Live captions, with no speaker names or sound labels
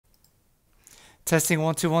Testing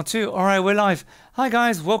 1 2 1 2. All right, we're live. Hi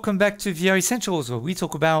guys, welcome back to VR Essentials, where we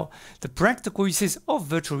talk about the practical uses of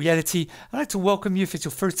virtual reality. I'd like to welcome you if it's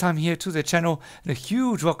your first time here to the channel, and a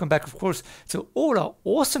huge welcome back, of course, to all our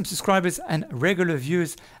awesome subscribers and regular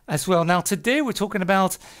viewers as well. Now, today we're talking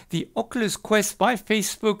about the Oculus Quest by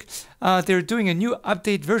Facebook. They're doing a new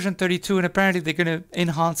update, version 32, and apparently they're going to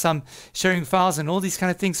enhance some sharing files and all these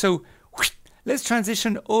kind of things. So let's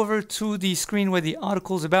transition over to the screen where the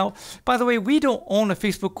article's about. By the way, we don't own a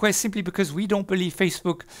Facebook Quest simply because we don't believe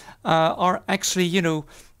Facebook are actually,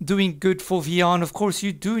 doing good for VR. And of course,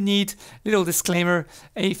 you do need, little disclaimer,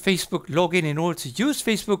 a Facebook login in order to use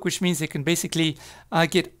Facebook, which means they can basically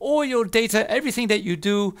get all your data, everything that you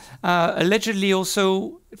do, allegedly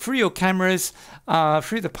also through your cameras,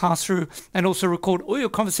 through the pass-through, and also record all your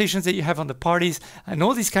conversations that you have on the parties and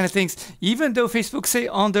all these kind of things, even though Facebook say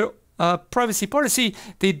on their privacy policy,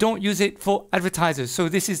 they don't use it for advertisers. So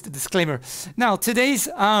this is the disclaimer. Now, today's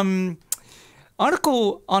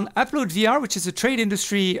article on UploadVR, which is a trade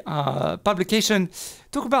industry publication,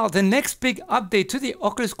 talk about the next big update to the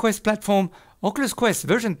Oculus Quest platform. Oculus Quest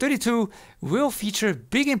version 32 will feature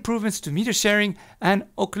big improvements to media sharing and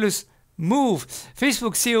Oculus Move.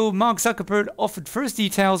 Facebook CEO Mark Zuckerberg offered first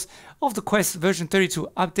details of the Quest version 32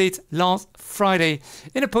 update last Friday.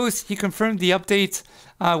 In a post, he confirmed the update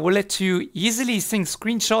will let you easily sync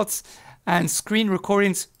screenshots and screen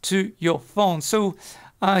recordings to your phone. So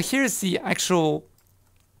here's the actual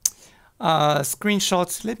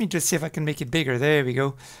screenshots. Let me just see if I can make it bigger. There we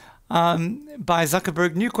go. By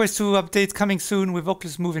Zuckerberg, new Quest 2 update coming soon with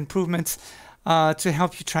Oculus Move improvements to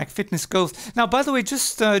help you track fitness goals. Now, by the way,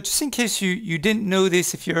 just in case you didn't know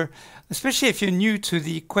this, especially if you're new to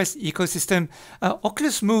the Quest ecosystem,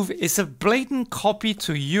 Oculus Move is a blatant copy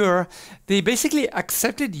to Your. They basically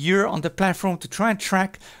accepted Your on the platform to try and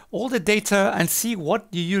track all the data and see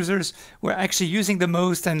what the users were actually using the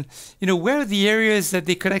most, and where are the areas that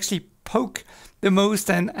they could actually poke the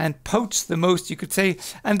most and poach the most, you could say.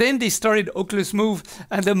 And then they started Oculus Move,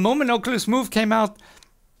 and the moment Oculus Move came out,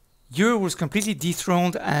 Your was completely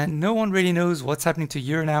dethroned, and no one really knows what's happening to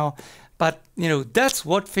Your now. But that's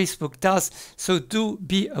what Facebook does, so do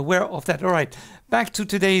be aware of that. All right, back to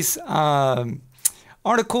today's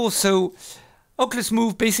article. So Oculus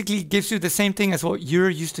Move basically gives you the same thing as what Your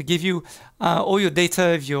used to give you, all your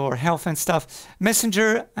data, your health and stuff,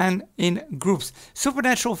 Messenger and in groups.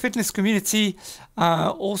 Supernatural fitness community,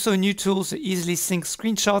 also new tools to easily sync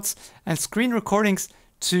screenshots and screen recordings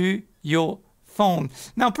to your phone.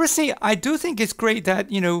 Now, personally, I do think it's great that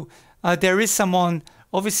there is someone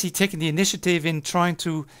obviously taking the initiative in trying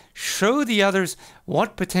to show the others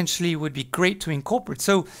what potentially would be great to incorporate.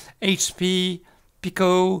 So HP,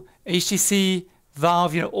 Pico, HTC,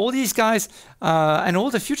 Valve, all these guys, and all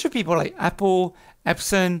the future people like Apple,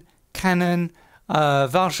 Epson, Canon,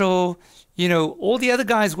 Varjo, all the other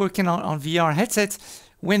guys working on VR headsets,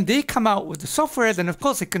 when they come out with the software, then of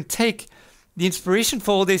course it can take the inspiration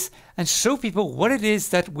for all this and show people what it is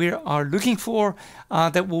that we are looking for,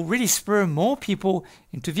 that will really spur more people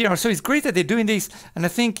into VR. So it's great that they're doing this, and I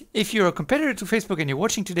think if you're a competitor to Facebook and you're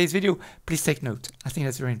watching today's video, please take note. I think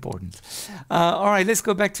that's very important. All right, let's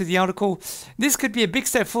go back to the article. This could be a big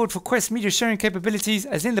step forward for Quest media sharing capabilities,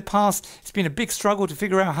 as in the past it's been a big struggle to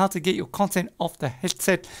figure out how to get your content off the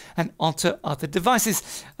headset and onto other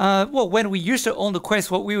devices. Well, when we used to own the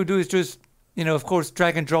Quest, what we would do is just of course,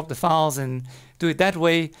 drag and drop the files and do it that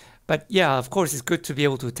way. But yeah, of course, it's good to be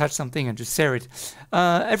able to attach something and just share it.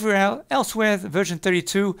 Everywhere elsewhere, version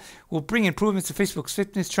 32 will bring improvements to Facebook's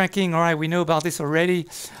fitness tracking. All right, we know about this already.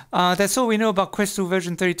 That's all we know about Quest 2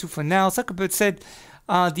 version 32 for now. Zuckerberg said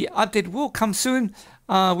the update will come soon,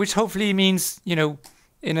 which hopefully means,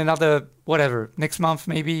 in another, next month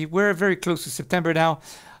maybe. We're very close to September now.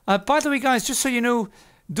 By the way, guys, just so you know,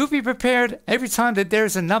 do be prepared every time that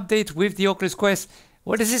there's an update with the Oculus Quest.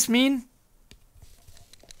 What does this mean?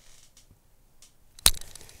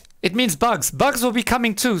 It means bugs. Bugs will be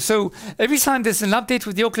coming too. So every time there's an update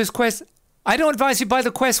with the Oculus Quest, I don't advise you buy the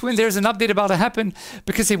Quest when there's an update about to happen,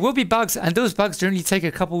 because there will be bugs, and those bugs generally take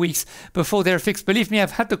a couple weeks before they're fixed. Believe me,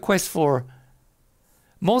 I've had the Quest for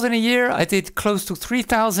more than a year. I did close to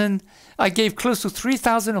 3,000. I gave close to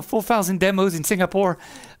 3,000 or 4,000 demos in Singapore.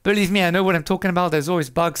 Believe me, I know what I'm talking about. There's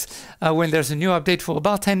always bugs when there's a new update for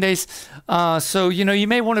about 10 days. So, you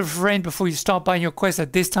may want to refrain before you start buying your Quest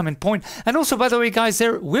at this time and point. And also, by the way, guys,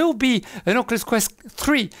 there will be an Oculus Quest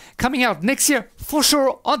 3 coming out next year for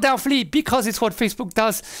sure, undoubtedly, because it's what Facebook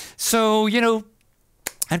does. So,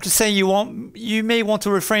 And to say you may want to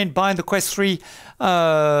refrain buying the Quest 3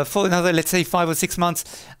 for another, let's say, 5 or 6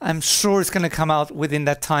 months. I'm sure it's going to come out within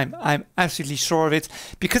that time. I'm absolutely sure of it,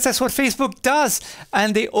 because that's what Facebook does,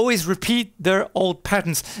 and they always repeat their old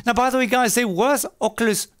patterns. Now, by the way, guys, there was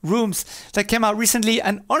Oculus Rooms that came out recently,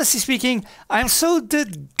 and honestly speaking, I'm so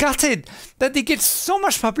gutted that they get so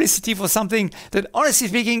much publicity for something that, honestly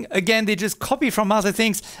speaking, again, they just copy from other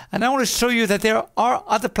things. And I want to show you that there are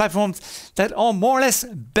other platforms that are more or less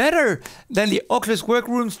better than the Oculus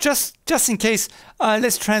Workrooms. Just in case,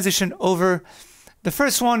 let's transition over. The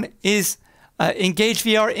first one is Engage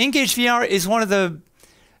VR. Engage VR is one of the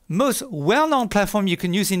most well-known platform you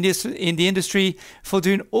can use in the industry for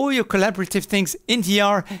doing all your collaborative things in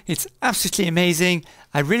VR. It's absolutely amazing.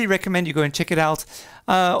 I really recommend you go and check it out.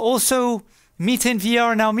 Also, META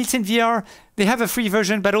VR. Now, META VR, they have a free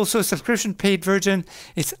version, but also a subscription paid version.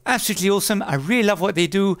 It's absolutely awesome. I really love what they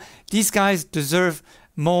do. These guys deserve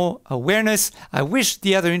more awareness. I wish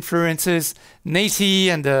the other influencers, Nati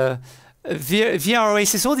and VR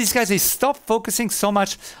Oasis, all these guys, they stop focusing so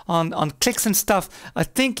much on clicks and stuff. I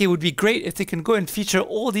think it would be great if they can go and feature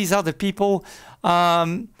all these other people.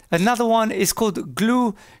 Another one is called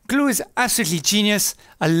Glue. Glue is absolutely genius.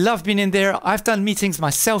 I love being in there. I've done meetings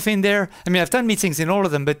myself in there. I mean, I've done meetings in all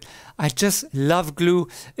of them, but I just love Glue.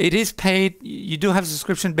 It is paid. You do have a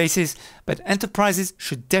subscription basis, but enterprises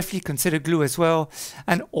should definitely consider Glue as well.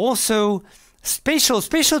 And also Spatial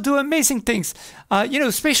do amazing things. You know,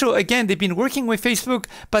 Spatial, again, they've been working with Facebook,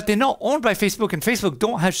 but they're not owned by Facebook, and Facebook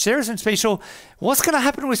don't have shares in Spatial. What's going to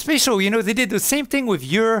happen with Spatial? You know, they did the same thing with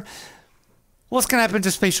Your. What's going to happen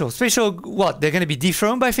to Spatial? Spatial, what? They're going to be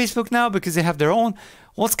dethroned by Facebook now because they have their own.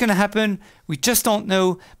 What's going to happen? We just don't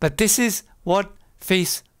know. But this is what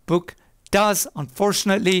Facebook does,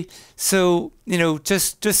 unfortunately. So, you know,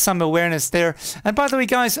 just some awareness there. And by the way,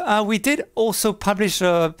 guys, we did also publish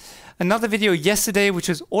another video yesterday, which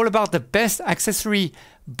was all about the best accessory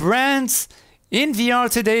brands in VR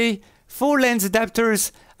today for lens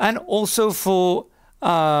adapters and also for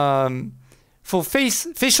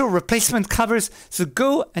facial replacement covers. So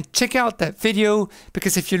go and check out that video,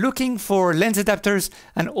 because if you're looking for lens adapters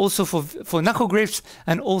and also for knuckle grips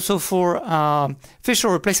and also for facial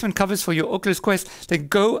replacement covers for your Oculus Quest, then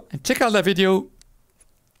go and check out that video.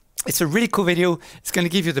 It's a really cool video. It's going to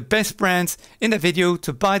give you the best brands in the video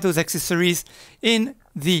to buy those accessories in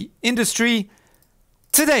the industry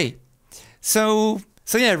today. So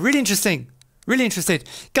yeah, really interesting. Really interested.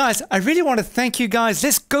 Guys, I really want to thank you guys.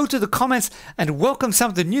 Let's go to the comments and welcome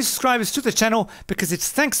some of the new subscribers to the channel, because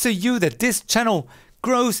it's thanks to you that this channel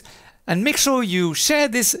grows. And make sure you share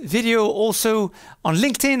this video also on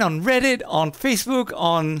LinkedIn, on Reddit, on Facebook,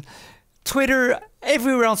 on Twitter,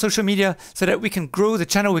 everywhere on social media, so that we can grow the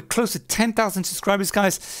channel. We're close to 10,000 subscribers,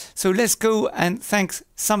 guys. So let's go and thanks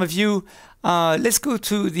some of you. Let's go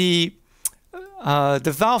to the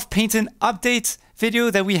Valve Painting update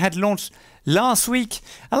video that we had launched last week.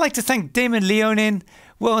 I'd like to thank Damon Leonin,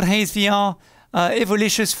 World Haze VR,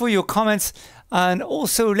 Evolicious for your comments. And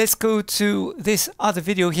also let's go to this other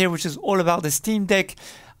video here, which is all about the Steam Deck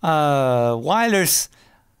wireless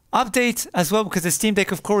update as well, because the Steam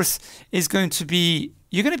Deck, of course, is going to be,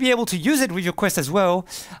 you're going to be able to use it with your Quest as well.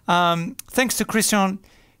 Thanks to Christian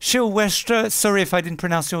Schilwestre, sorry if I didn't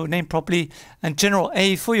pronounce your name properly, and General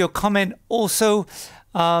A for your comment also.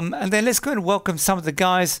 And then let's go and welcome some of the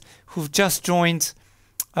guys who've just joined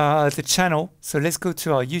the channel. So let's go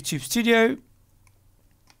to our YouTube studio.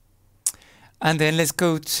 And then let's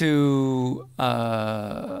go to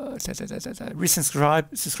recent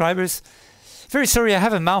subscribers. Very sorry, I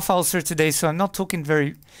have a mouth ulcer today, so I'm not talking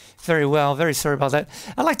very well. Very sorry about that.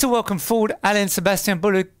 I'd like to welcome Ford, Alan, Sebastian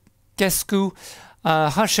Bolescu,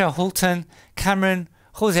 Harsha Holton, Cameron,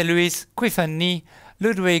 Jose Luis, Quifani,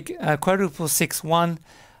 Ludwig quadruple 61,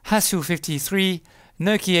 Hasu 53,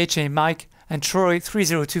 Nerky HA Mike, and Troy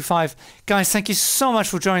 3025. Guys, thank you so much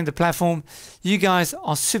for joining the platform. You guys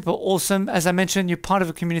are super awesome. As I mentioned, you're part of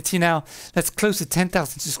a community now that's close to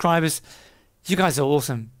 10,000 subscribers. You guys are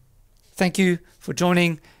awesome. Thank you for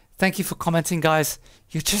joining. Thank you for commenting, guys.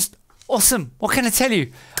 You're just awesome. What can I tell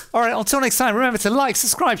you? All right, until next time, remember to like,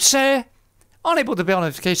 subscribe, share, enable the bell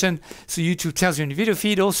notification so YouTube tells you in the video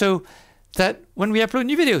feed also that when we upload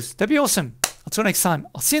new videos. That'd be awesome. Until next time,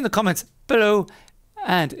 I'll see you in the comments below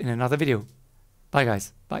and in another video. Bye,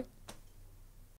 guys. Bye.